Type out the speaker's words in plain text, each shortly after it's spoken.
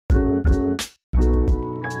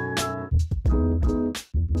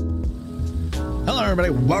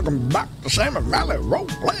everybody, welcome back to Salmon Valley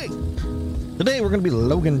Roleplay. Today we're going to be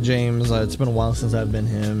Logan James. It's been a while since I've been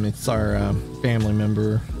him. It's our family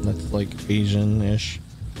member that's like Asian-ish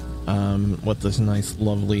with this nice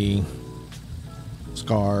lovely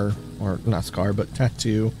scar, or not scar, but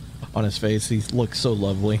tattoo on his face. He looks so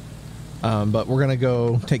lovely. But we're going to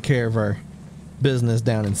go take care of our business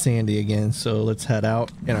down in Sandy again, so let's head out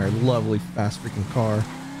in our lovely fast freaking car.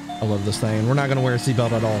 I love this thing. We're not going to wear a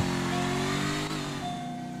seatbelt at all.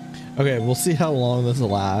 Okay, we'll see how long this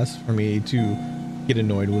will last for me to get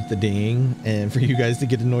annoyed with the ding and for you guys to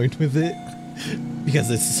get annoyed with it because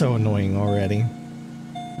it's so annoying already.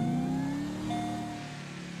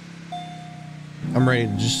 I'm ready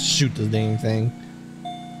to just shoot the dang thing.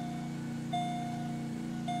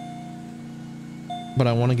 But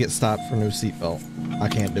I want to get stopped for no seatbelt. I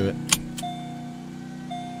can't do it.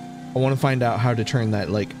 I want to find out how to turn that,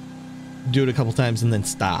 like, do it a couple times and then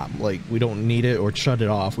stop. Like, we don't need it, or shut it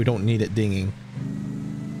off. We don't need it dinging.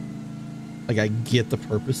 Like, I get the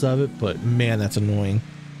purpose of it, but man, that's annoying.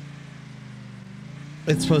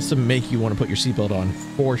 It's supposed to make you want to put your seatbelt on,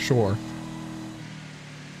 for sure.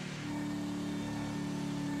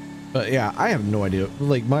 But yeah, I have no idea.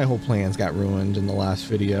 Like, my whole plans got ruined in the last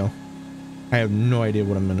video. I have no idea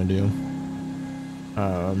what I'm gonna do.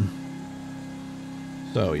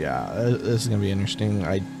 So yeah, this is gonna be interesting.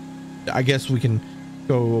 I guess we can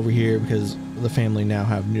go over here because the family now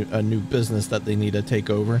have a new business that they need to take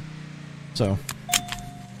over. So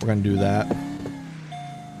we're gonna do that.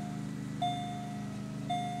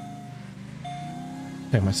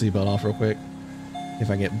 Take my seatbelt off real quick. If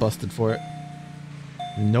I get busted for it.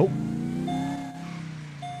 Nope.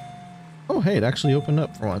 Oh, hey, it actually opened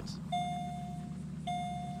up for once.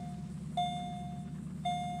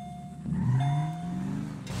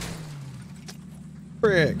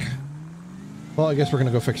 Frick. Well, I guess we're gonna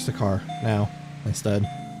go fix the car now instead.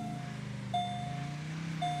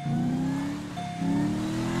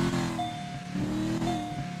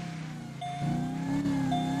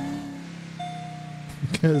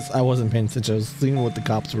 Because I wasn't paying attention, I was seeing what the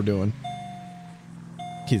cops were doing.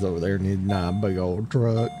 He's over there needing a big old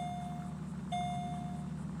truck.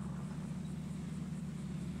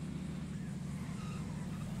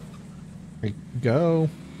 There you go.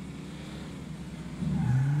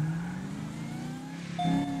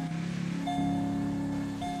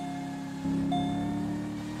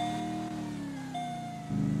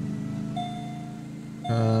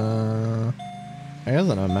 It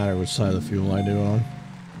doesn't matter which side of the fuel I do it on.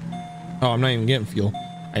 Oh, I'm not even getting fuel.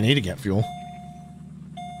 I need to get fuel.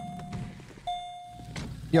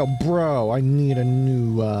 Yo, bro, I need a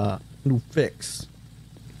new fix.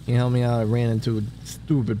 Can you help me out? I ran into a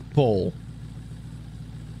stupid pole.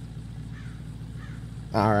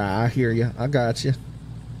 Alright, I hear you. I got you.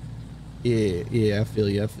 Yeah, I feel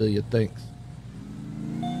you. Thanks.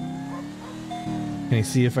 Can you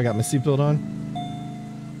see if I got my seatbelt on?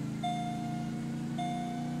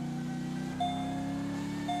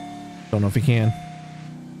 Don't know if he can.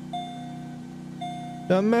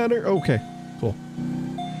 Doesn't matter. Okay, cool.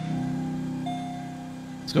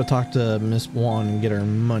 Let's go talk to Miss Wan and get her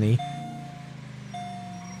money.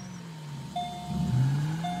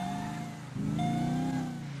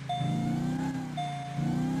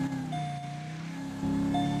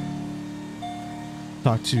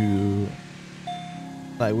 Talk to,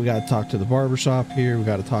 like, we gotta talk to the barbershop here. We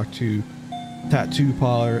gotta talk to tattoo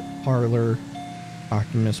parlor. Talk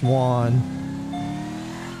to Miss Wan.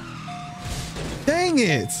 Dang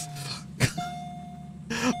it!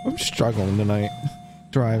 I'm struggling tonight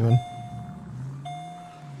driving.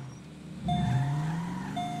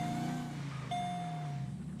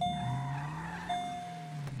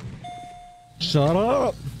 Shut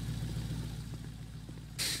up!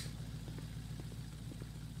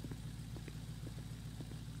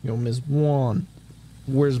 Yo, Miss Wan,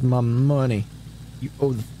 where's my money? You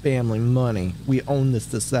owe the family money. We own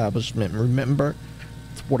this establishment, remember?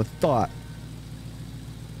 That's what I thought.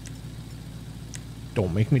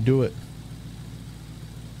 Don't make me do it.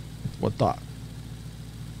 That's what I thought.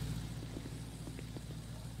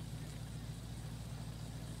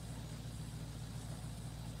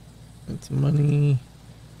 It's money.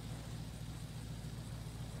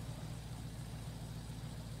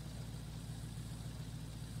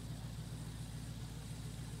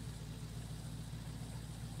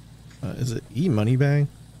 Is it e-money bag?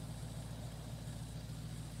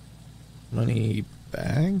 Money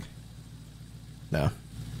bag? No, I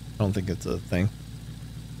don't think it's a thing.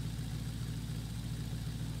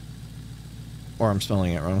 Or I'm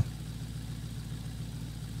spelling it wrong.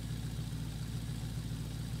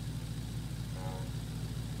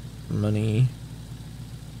 Money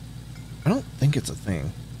I don't think it's a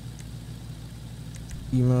thing.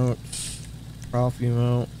 Emote. Ralph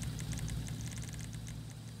emote.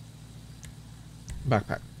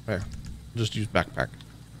 Backpack. There. Just use backpack.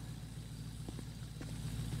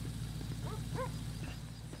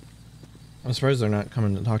 I'm surprised they're not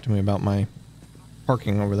coming to talk to me about my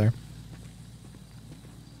parking over there.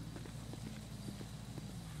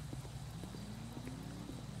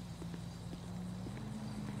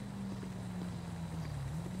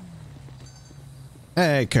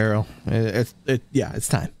 Hey, Carol. Yeah, it's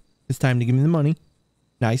time. It's time to give me the money.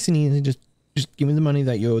 Nice and easy. Just give me the money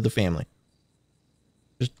that you owe the family.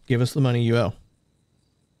 Just give us the money you owe.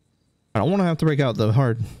 I don't want to have to break out the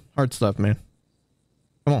hard stuff, man.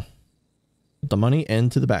 Come on. Put the money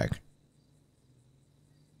into the bag.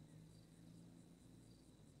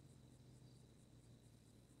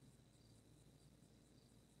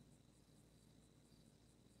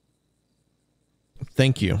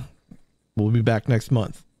 Thank you. We'll be back next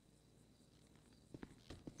month.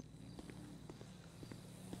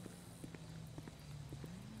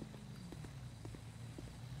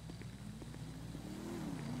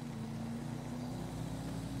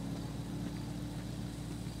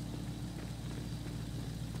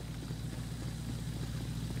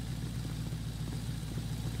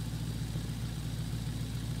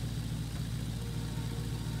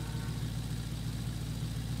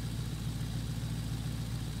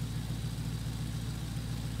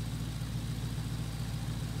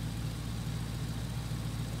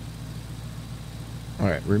 All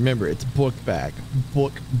right, remember, it's book bag.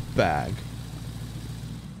 Book bag.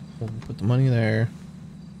 We'll put the money there.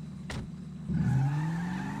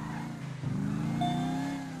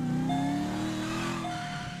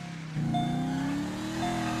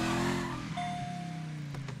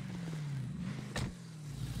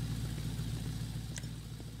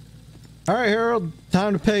 All right, Harold,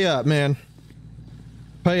 time to pay up, man.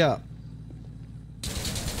 Pay up.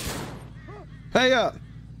 Pay up.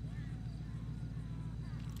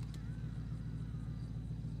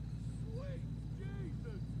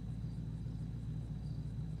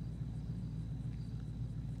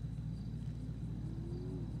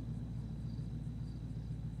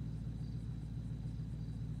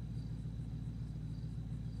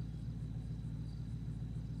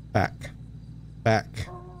 Back.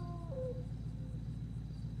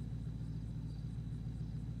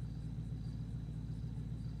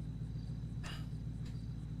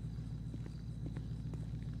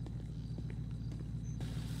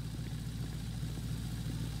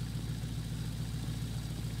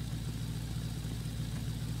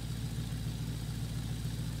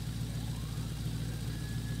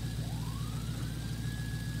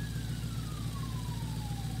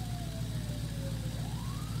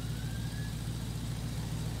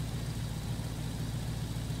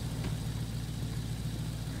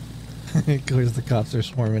 Clears the cops are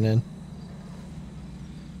swarming in.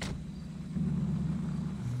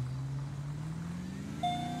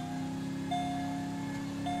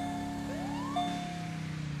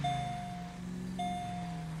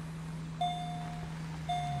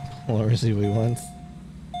 Well, let's see what he wants.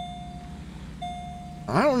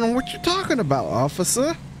 I don't know what you're talking about,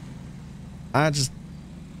 officer. I just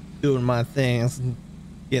doing my things,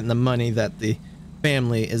 getting the money that the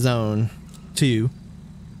family is owed to.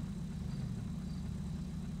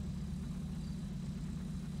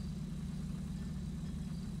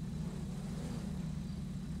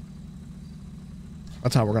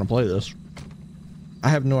 That's how we're gonna play this. I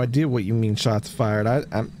have no idea what you mean shots fired.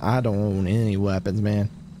 I don't own any weapons, man.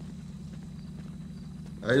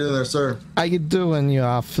 How you doing there, sir? How you doing, you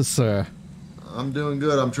officer? I'm doing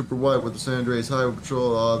good. I'm Trooper White with the San Andreas Highway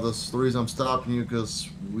Patrol. The reason I'm stopping you because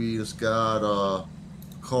we just got a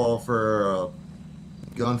call for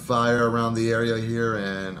gunfire around the area here,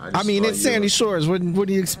 and I mean, it's Sandy Shores. What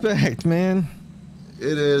do you expect, man?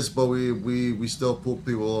 It is, but we still pull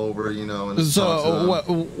people over, you know. And so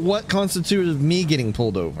what constituted me getting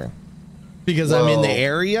pulled over? Because I'm in the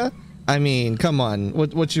area? I mean, come on.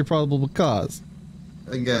 What's your probable cause?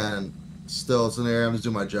 Again, still, it's an area. I'm just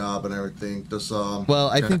doing my job and everything. Just well,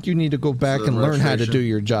 I think you need to go back and learn how to do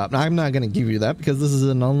your job. Now, I'm not going to give you that because this is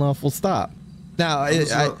an unlawful stop. Now,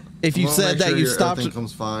 if you said that you stopped, everything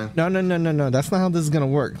comes fine. No. That's not how this is going to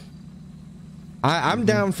work. I'm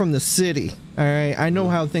down from the city. All right, I know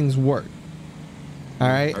how things work. All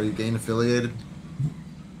right. Are you gang affiliated?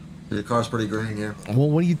 Your car's pretty green here. Well,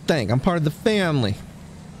 what do you think? I'm part of the family.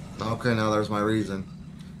 Okay, now there's my reason.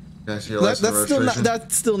 Can I see your license and registration?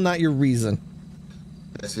 That's still not your reason.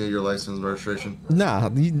 Can I see your license and registration? Nah,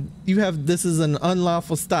 you have. This is an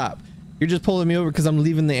unlawful stop. You're just pulling me over because I'm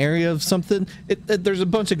leaving the area of something. There's a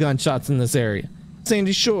bunch of gunshots in this area.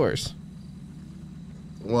 Sandy Shores.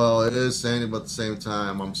 Well, it is Sandy, but at the same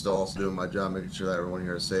time, I'm still also doing my job, making sure that everyone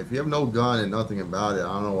here is safe. If you have no gun and nothing about it,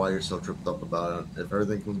 I don't know why you're so tripped up about it. If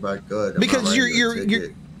everything comes back good, because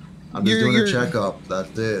I'm just doing a checkup.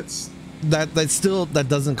 That's it. That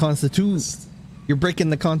doesn't constitute. You're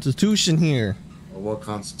breaking the Constitution here. Well, what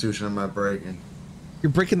Constitution am I breaking?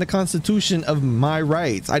 You're breaking the Constitution of my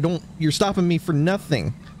rights. You're stopping me for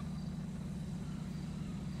nothing.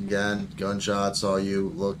 Again, gunshots, saw you,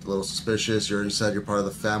 looked a little suspicious. You already said you're part of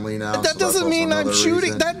the family now. That doesn't mean I'm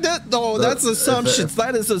shooting. That's assumptions.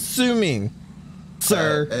 That is assuming,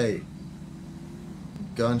 sir. Hey,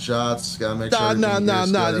 gunshots, gotta make sure.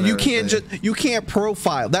 No. You can't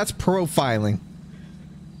profile. That's profiling.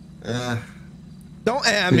 Don't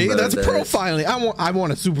add me. That's profiling. I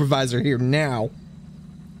want a supervisor here now.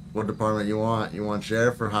 What department you want? You want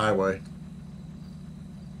sheriff or highway?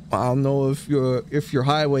 I don't know if your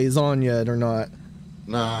highway is on yet or not.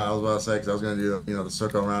 Nah, I was about to say, because I was gonna do the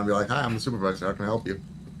circle around and be like, "Hi, I'm the supervisor. How can I help you?"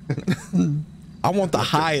 I want the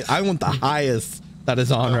highest that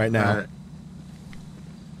is on right now. Right.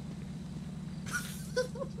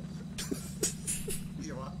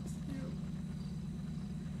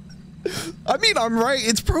 I mean, I'm right.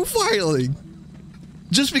 It's profiling.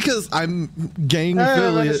 Just because I'm gang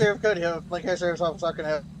affiliate. Like a sheriff's office, I can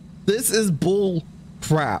help. This is bull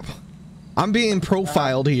crap. I'm being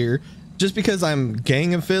profiled here just because I'm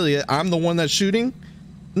gang affiliate. I'm the one that's shooting.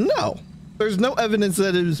 No, there's no evidence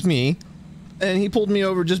that it was me, and he pulled me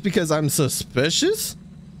over just because I'm suspicious.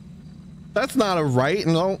 That's not a right.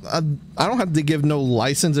 No, I don't have to give no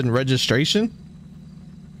license and registration.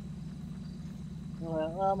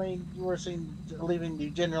 Well, I mean, you were seen leaving the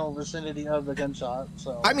general vicinity of the gunshot,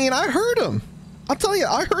 so. I mean, I heard them. I'll tell you,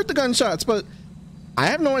 I heard the gunshots, but I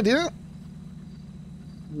have no idea.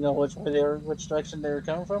 You know which direction they were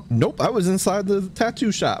coming from? Nope, I was inside the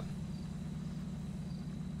tattoo shop.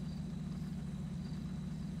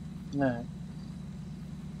 No.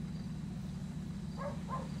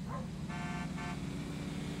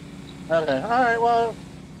 Okay, alright, well.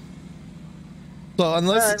 So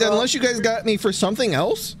unless you guys got me for something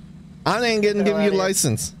else, I ain't getting give you a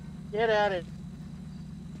license. Get at it.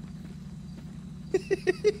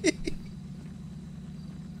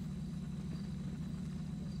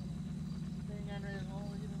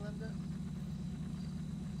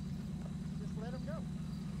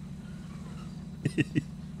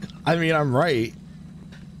 I mean, I'm right.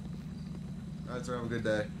 All right, sir. Have a good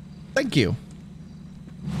day. Thank you.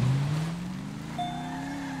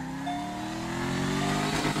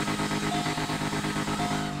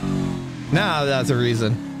 Nah, that's a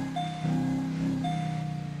reason.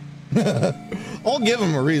 I'll give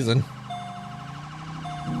him a reason.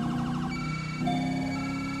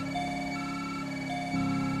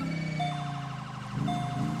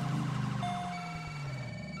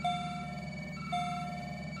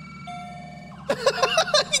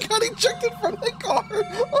 He got ejected from the car.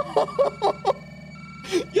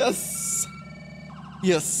 Yes.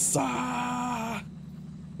 Yes.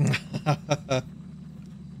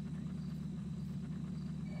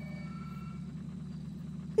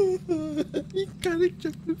 He got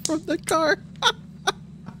ejected from the car.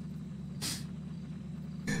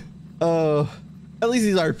 Oh, at least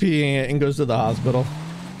he's RPing it and goes to the hospital.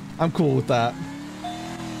 I'm cool with that.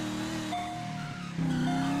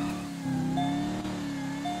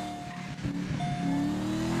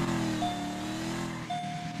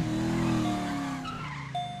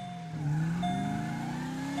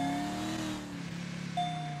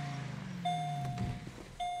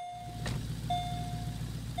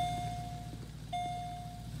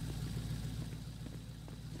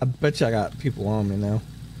 I bet you I got people on me now.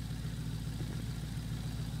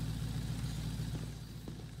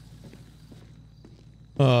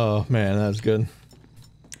 Oh man, that's good.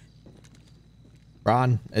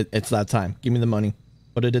 Ron, it's that time. Give me the money.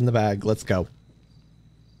 Put it in the bag. Let's go.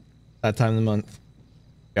 That time of the month.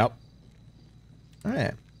 Yep. All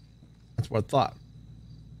right. That's what I thought.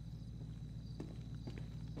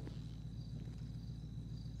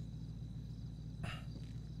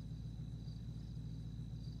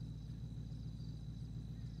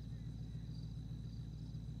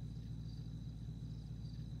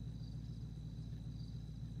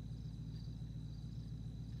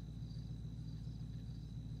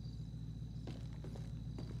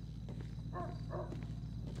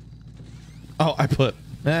 Oh, I put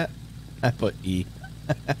E.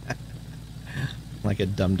 Like a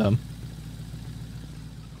dum-dum.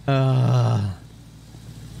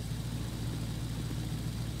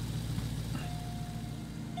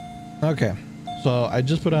 Okay, so I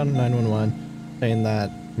just put out a 911 saying that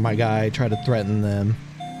my guy tried to threaten them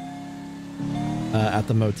at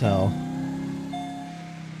the motel,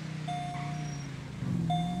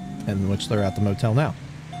 in which they're at the motel now.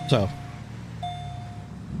 So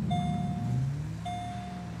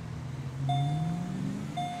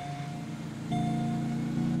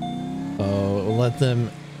we'll let them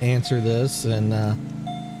answer this and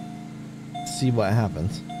see what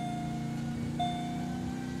happens.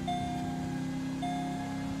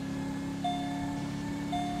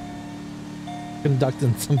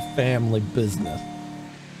 Conducting some family business.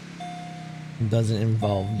 It doesn't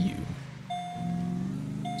involve you.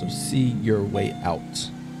 So see your way out.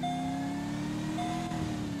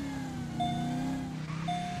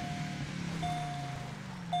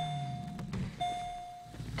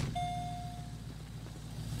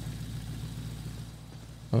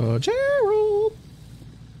 Gerald.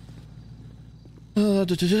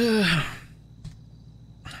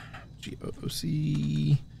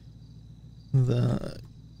 GOC. The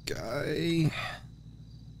guy.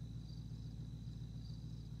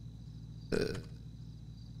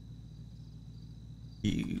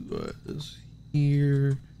 He was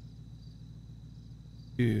here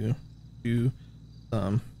to do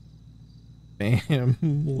some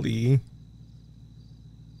family.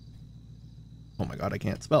 Oh my god, I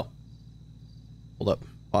can't spell. Hold up.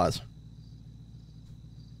 Pause.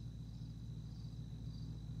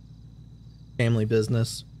 Family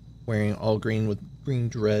business. Wearing all green with green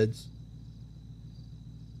dreads.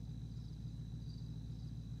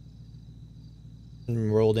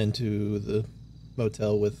 And rolled into the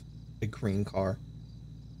motel with a green car.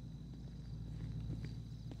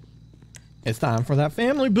 It's time for that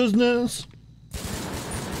family business.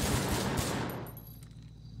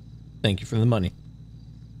 Thank you for the money.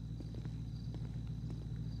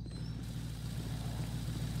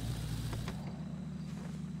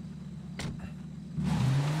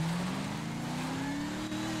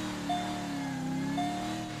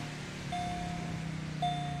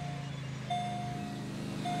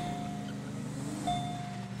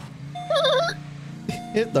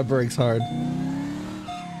 Hit the brakes hard.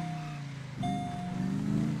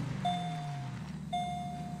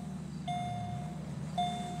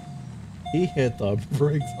 He hit the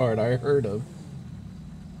brakes hard. I heard him.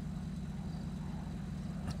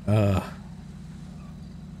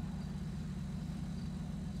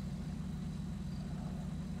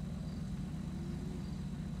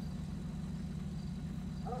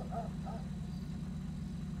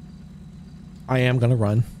 I am gonna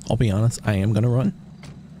run. I'll be honest. I am gonna run.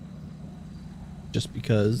 Just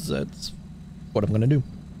because that's what I'm gonna do.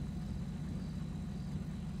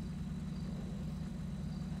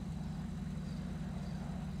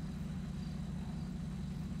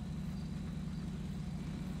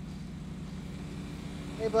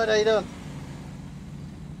 Hey, bud, how you doing?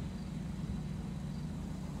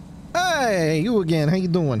 Hey, you again. How you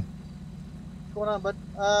doing? What's going on, bud?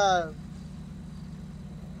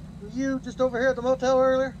 Were you just over here at the motel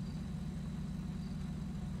earlier?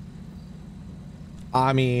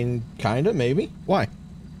 I mean, kinda, maybe. Why?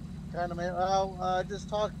 Kind of, man. Well, I just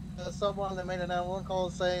talked to someone that made a 911 call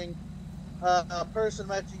saying a person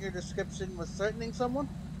matching your description was threatening someone.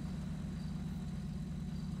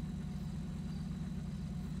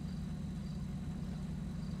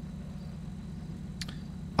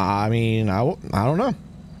 I mean, I don't know.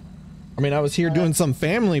 I mean, I was here doing some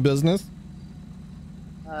family business.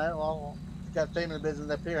 Alright, well, you got family business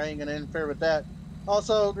up here. I ain't gonna interfere with that.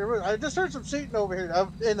 Also, I just heard some shooting over here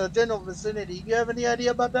in the general vicinity. You have any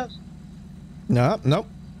idea about that?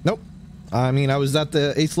 Nope. I mean, I was at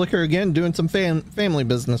the Ace Liquor again doing some family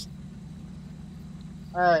business.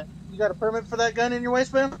 Alright, you got a permit for that gun in your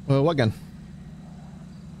waistband? Well, what gun?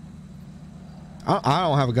 I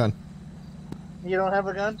don't have a gun. You don't have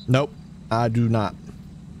a gun? Nope, I do not.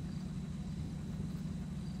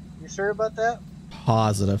 You sure about that?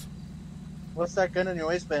 Positive. What's that gun in your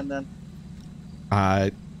waistband then?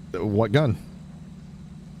 What gun?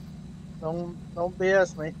 Don't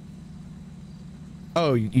BS me.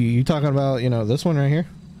 Oh, you talking about, this one right here?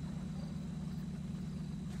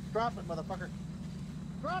 Drop it, motherfucker.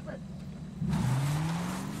 Drop it!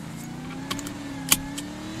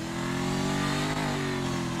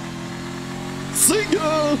 See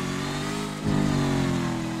ya!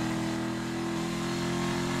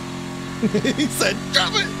 He said,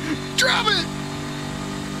 drop it! Drop it!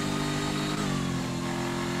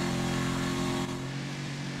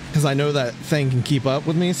 Because I know that thing can keep up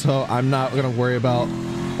with me, so I'm not going to worry about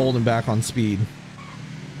holding back on speed.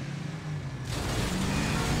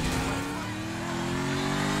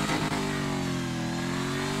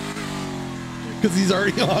 because he's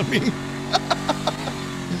already on me.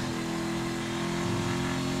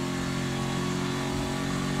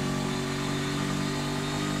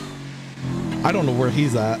 I don't know where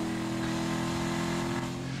he's at.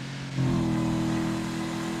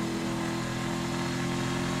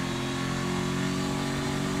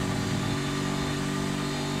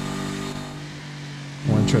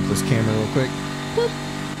 I want to trip this camera real quick. Whoop.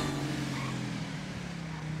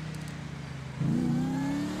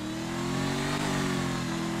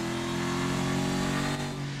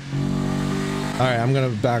 All right, I'm going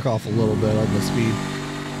to back off a little bit on the speed.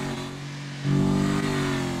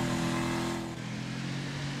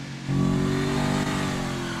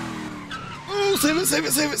 Oh, save it, save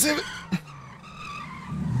it, save it, save it.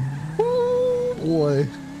 Oh, boy.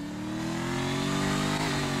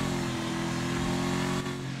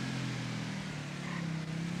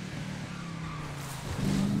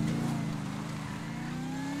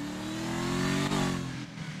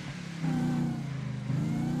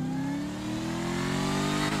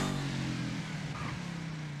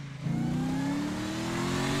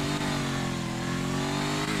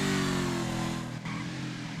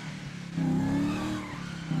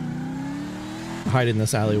 Hide in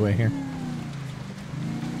this alleyway here.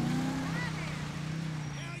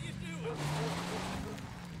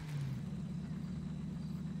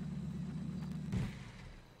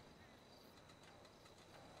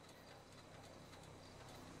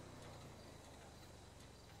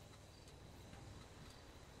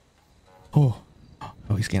 Oh,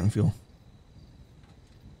 he's getting fuel.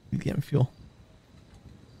 He's getting fuel.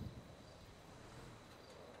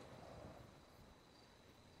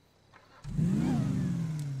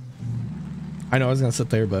 I know I was gonna sit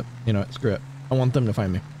there, but you know what, screw it. I want them to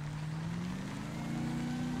find me.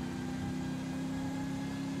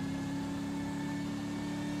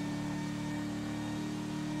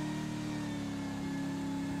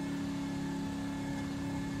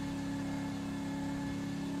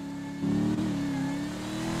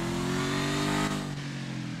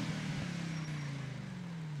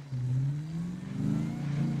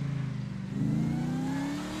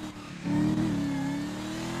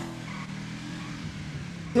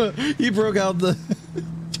 He broke out the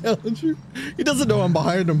Challenger. He doesn't know I'm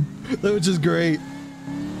behind him, which is great.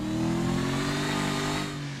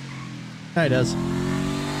 He does.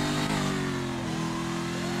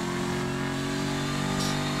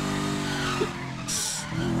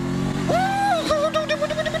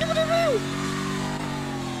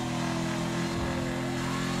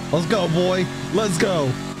 Let's go, boy. Let's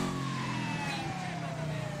go.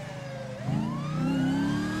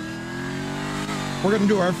 We're gonna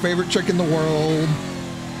do our favorite trick in the world.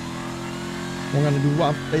 We're gonna do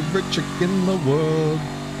our favorite trick in the world.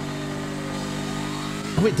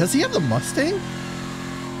 Oh, wait, does he have the Mustang?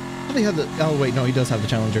 I thought he had the... Oh, wait, no, he does have the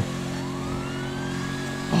Challenger.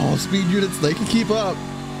 Oh, speed units, they can keep up.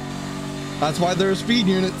 That's why there are speed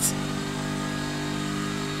units.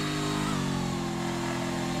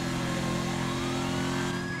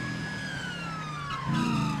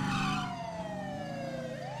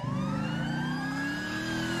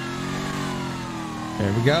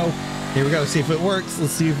 There we go. Here we go. See if it works.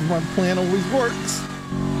 Let's see if my plan always works.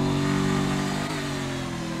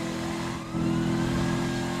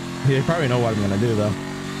 You probably know what I'm going to do, though.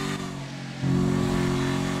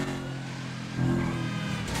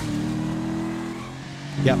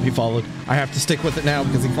 Yep, he followed. I have to stick with it now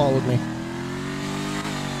because he followed me.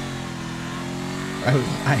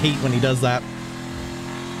 I hate when he does that.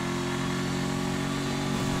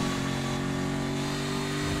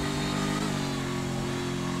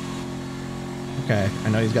 Okay, I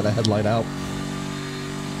know he's got a headlight out.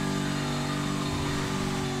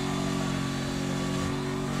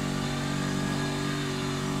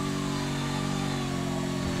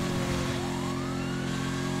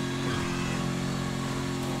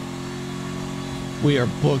 We are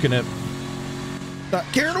booking it. Not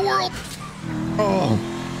care in the world. Oh,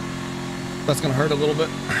 that's gonna hurt a little bit.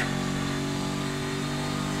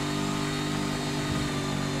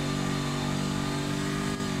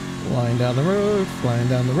 Flying down the road, flying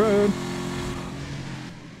down the road.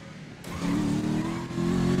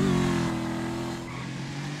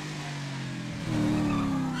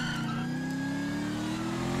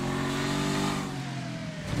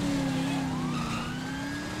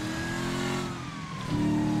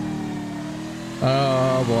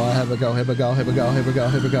 Oh boy, here we go, here we go, here we go, here we go,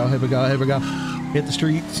 here we go, here we go, here we go. Hit the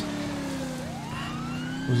streets.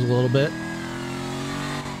 Lose a little bit.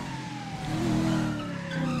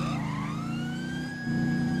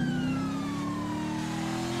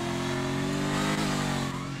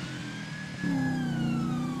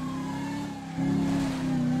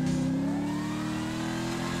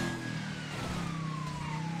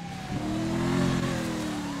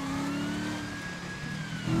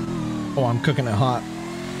 Oh, I'm cooking it hot.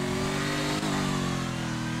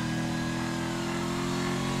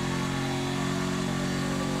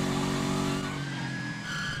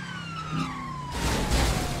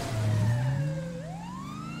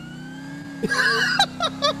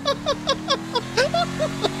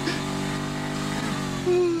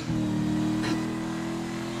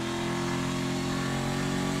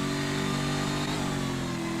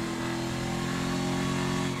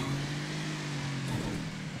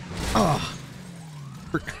 Oh,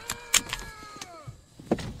 frick.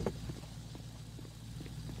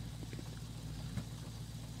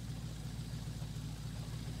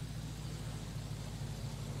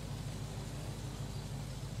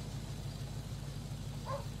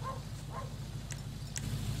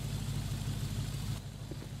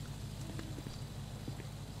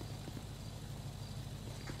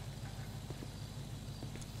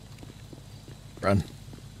 Run.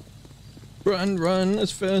 Run, run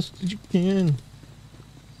as fast as you can.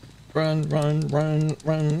 Run, run, run,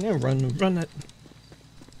 run, yeah, run, run it.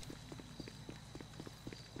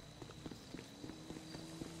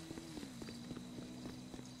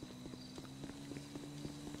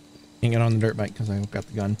 Can't get on the dirt bike because I've got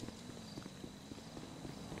the gun.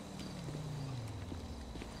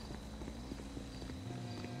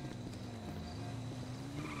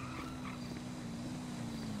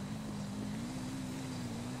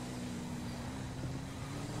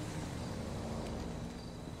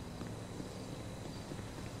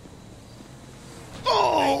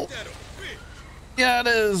 Oh! Yeah, it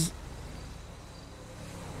is.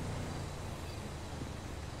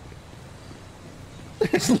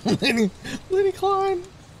 There's Lenny Klein.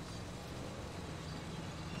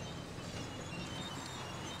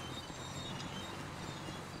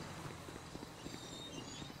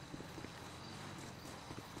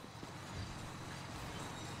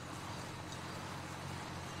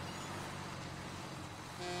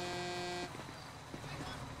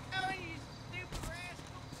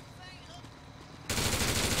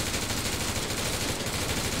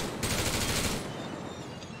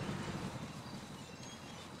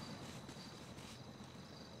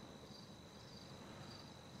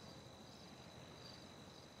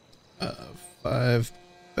 Uh, 5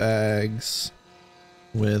 bags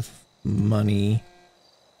with money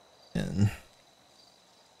in.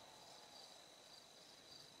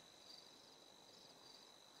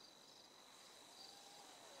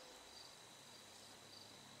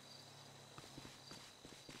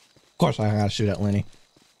 Of course I gotta shoot at Lenny.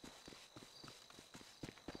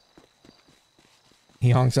 He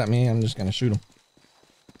honks at me, I'm just gonna shoot him.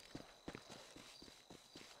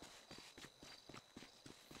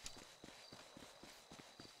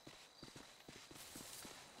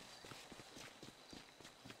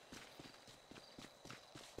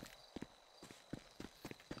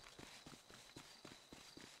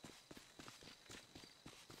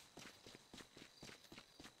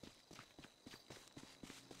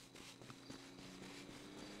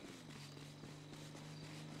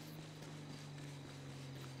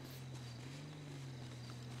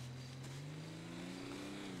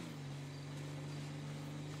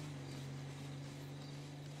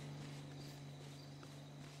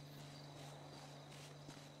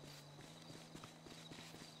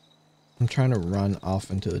 I'm trying to run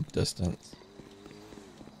off into the distance.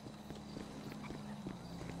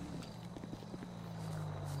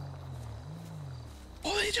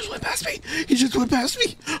 Oh, he just went past me. He just went past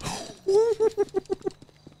me. Oh,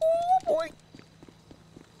 boy.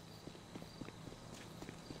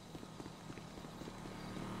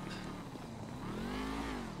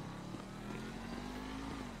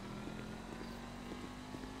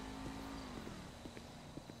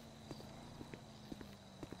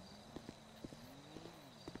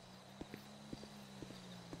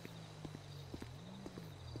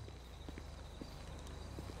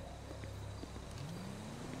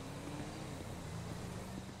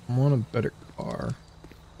 I want a better car.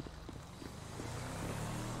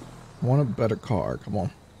 I want a better car. Come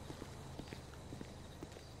on.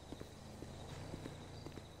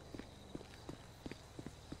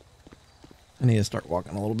 I need to start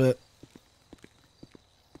walking a little bit.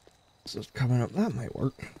 This is coming up. That might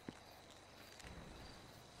work.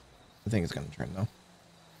 I think it's going to turn though.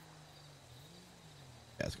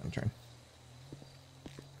 Yeah, it's going to turn.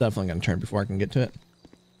 Definitely going to turn before I can get to it.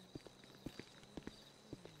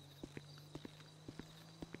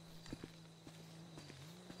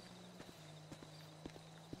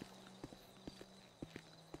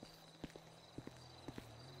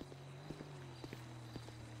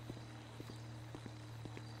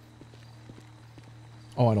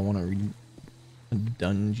 Oh, I don't want to read a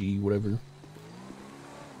dungy, whatever.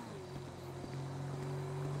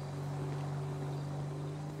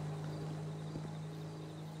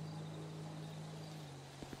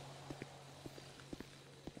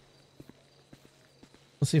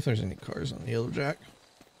 Let's see if there's any cars on the Yellow Jack.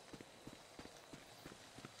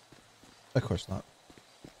 Of course not.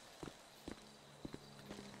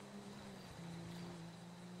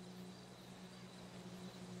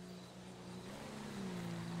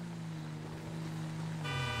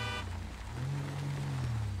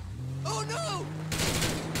 Oh no!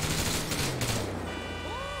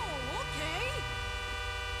 Oh, okay.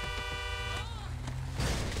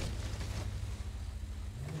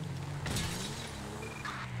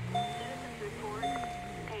 Citizens report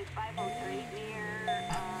case 503 near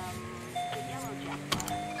the Yellow Jack.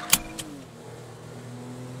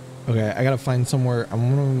 Okay, I gotta find somewhere. I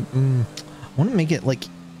want to make it like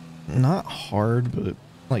not hard, but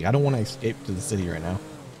like I don't want to escape to the city right now.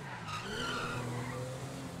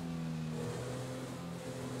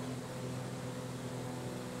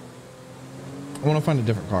 I want to find a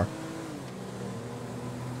different car,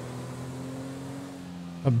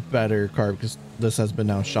 a better car, because this has been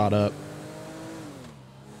now shot up.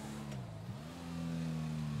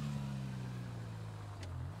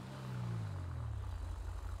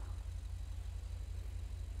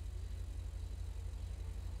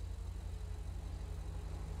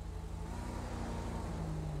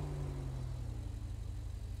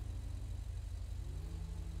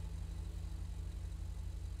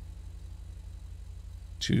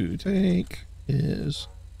 To take his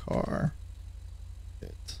car.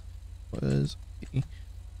 It was the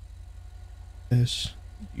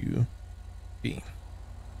SUV.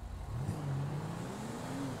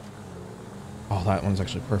 Oh, that one's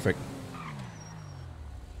actually perfect.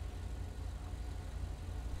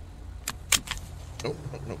 Nope,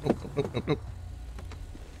 nope, nope, nope, nope, nope, nope.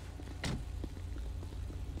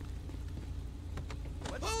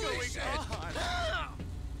 What's going on?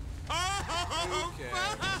 Oh, okay.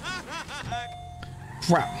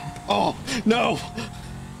 Crap. Oh, no.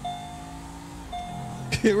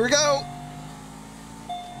 Here we go.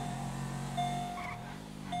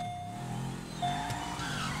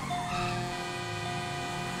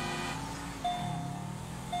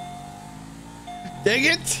 Dang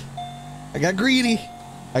it. I got greedy.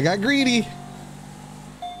 I got greedy.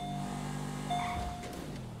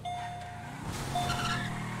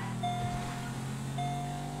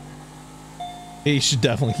 He should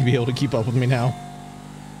definitely be able to keep up with me now.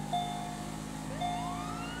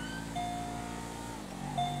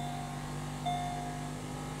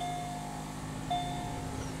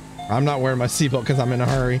 I'm not wearing my seatbelt because I'm in a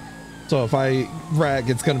hurry. So if I wreck,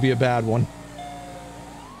 it's going to be a bad one.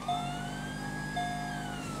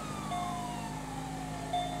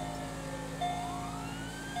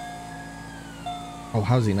 Oh,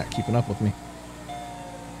 how's he not keeping up with me?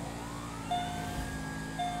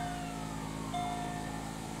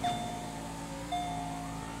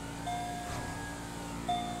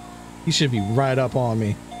 He should be right up on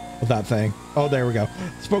me with that thing. Oh, there we go.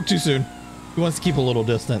 Spoke too soon. He wants to keep a little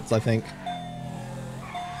distance, I think.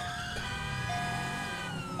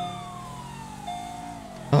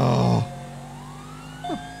 Oh.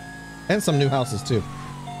 And some new houses too.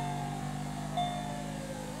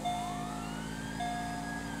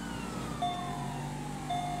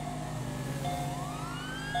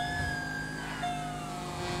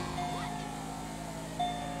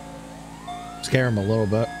 Scare him a little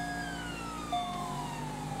bit.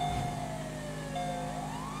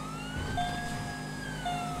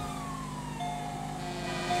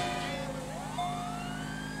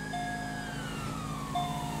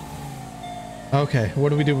 Okay, what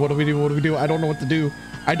do we do? What do we do? What do we do? I don't know what to do.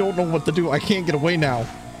 I don't know what to do. I can't get away now.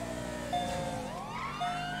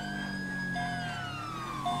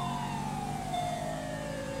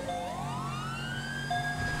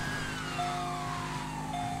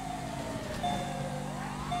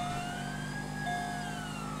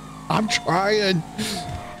 I'm trying.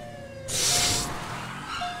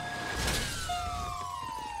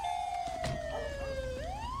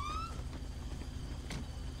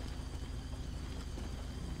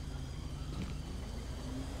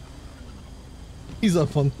 He's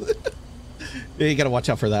up on. Yeah, you gotta watch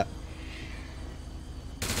out for that.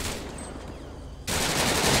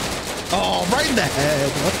 Oh, right in the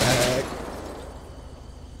head. What the heck?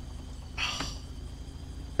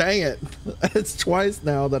 Dang it. It's twice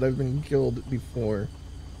now that I've been killed before.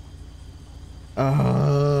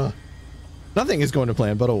 Nothing is going to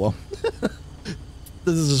plan, but oh well.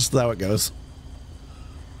 This is just how it goes.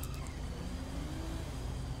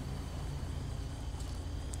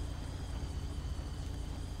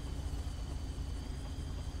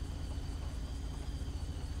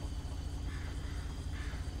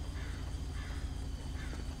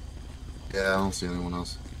 Yeah, I don't see anyone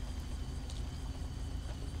else.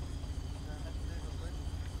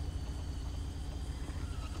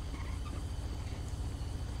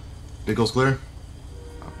 Vehicle's clear?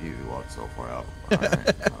 Oh, you walked so far out.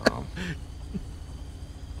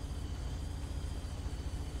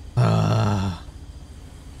 Alright.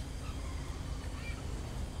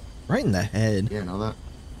 Right in the head. Yeah, know that.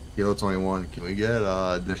 Kilo 21. Can we get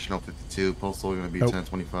additional 52? Postal going to be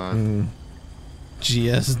 1025.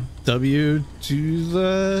 GSW to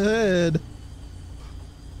the head.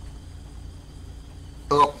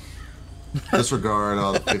 Oh. Disregard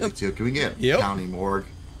the 52. Can we get Yep. county morgue?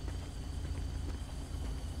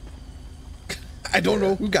 I don't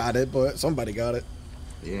know who got it, but somebody got it.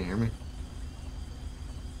 You didn't hear me?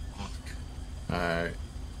 Alright.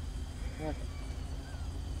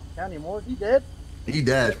 County Morgue, he dead? He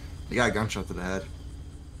dead. He got a gunshot to the head.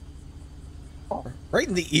 Right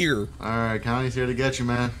in the ear. Alright, county's here to get you,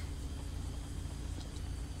 man.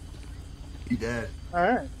 He dead.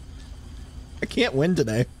 Alright. I can't win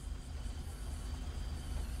today.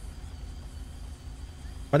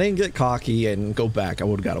 If I didn't get cocky and go back, I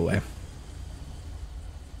would have got away.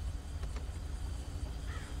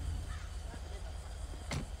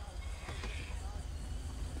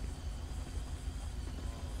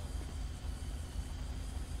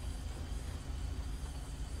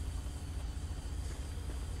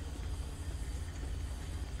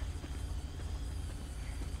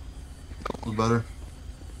 Better.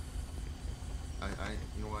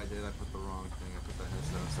 You know what I did? I put the wrong thing. I put the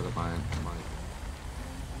headset instead of buying the mic.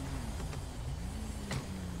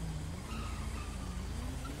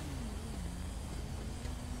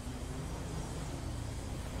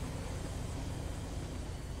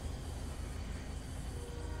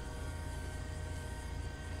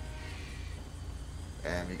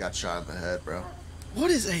 Damn, he got shot in the head, bro.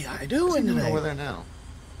 What is AI doing What's today? over there now?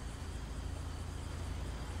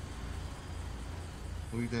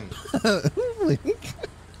 What do you think?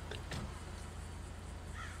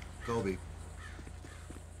 Kobe.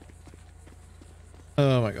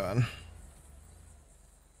 Oh my god.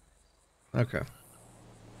 Okay.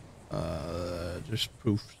 Just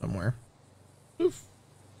poof somewhere. Poof.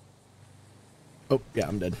 Oh, yeah,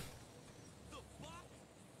 I'm dead.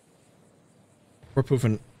 We're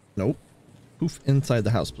poofing. Nope. Poof inside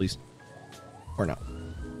the house, please. Or not.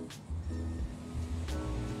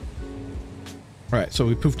 Alright, so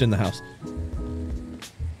we poofed in the house.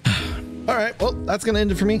 Alright, well, that's gonna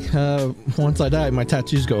end it for me. Once I die, my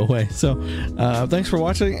tattoos go away. So, thanks for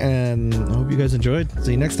watching, and I hope you guys enjoyed.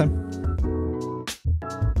 See you next time.